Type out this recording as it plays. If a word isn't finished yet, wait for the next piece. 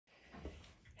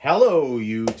Hello,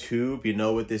 YouTube. You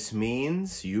know what this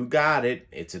means? You got it.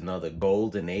 It's another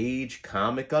Golden Age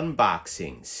comic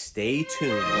unboxing. Stay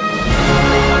tuned.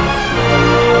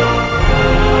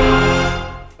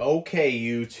 Okay,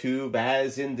 YouTube,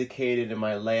 as indicated in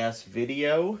my last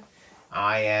video,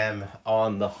 I am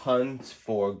on the hunt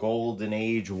for Golden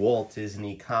Age Walt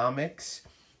Disney Comics,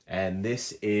 and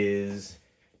this is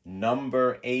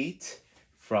number 8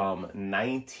 from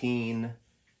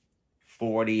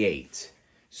 1948.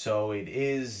 So it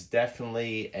is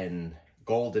definitely an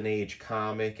Golden Age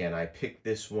comic, and I picked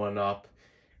this one up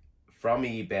from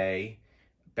eBay.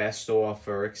 Best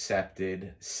offer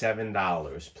accepted,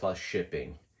 $7 plus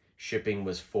shipping. Shipping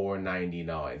was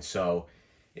 $4.99. So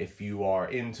if you are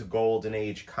into Golden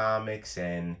Age comics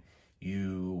and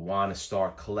you want to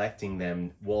start collecting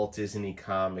them, Walt Disney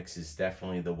Comics is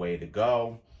definitely the way to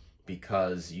go,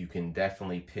 because you can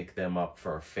definitely pick them up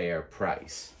for a fair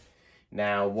price.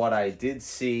 Now, what I did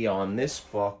see on this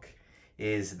book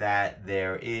is that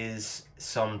there is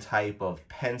some type of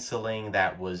penciling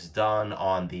that was done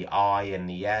on the I and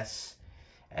the S.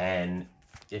 And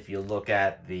if you look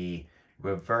at the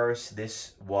reverse,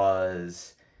 this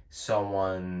was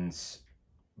someone's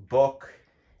book,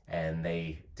 and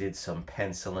they did some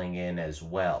penciling in as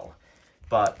well.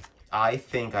 But I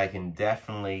think I can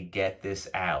definitely get this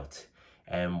out.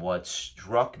 And what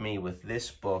struck me with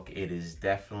this book, it is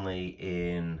definitely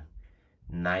in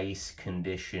nice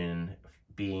condition,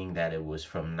 being that it was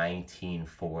from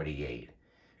 1948.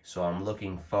 So I'm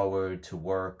looking forward to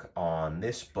work on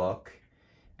this book.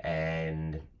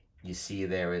 And you see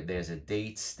there's a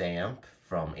date stamp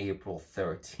from April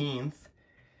 13th.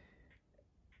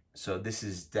 So this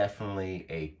is definitely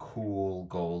a cool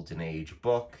Golden Age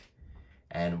book.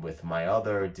 And with my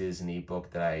other Disney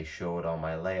book that I showed on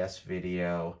my last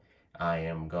video, I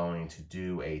am going to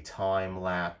do a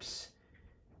time-lapse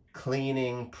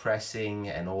cleaning, pressing,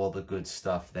 and all the good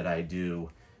stuff that I do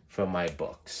for my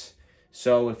books.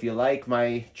 So if you like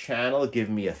my channel, give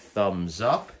me a thumbs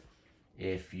up.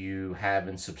 If you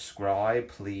haven't subscribed,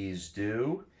 please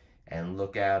do. And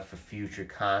look out for future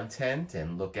content,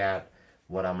 and look at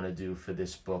what I'm going to do for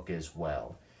this book as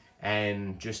well.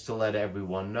 And just to let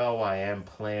everyone know, I am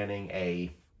planning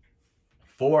a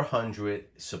 400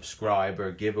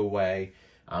 subscriber giveaway.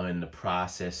 I'm in the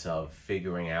process of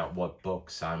figuring out what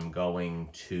books I'm going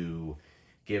to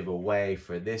give away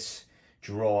for this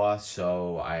draw,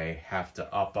 so I have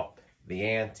to up the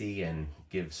ante and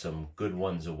give some good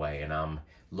ones away, and I'm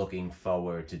looking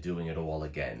forward to doing it all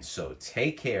again. So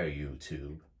take care,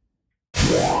 YouTube.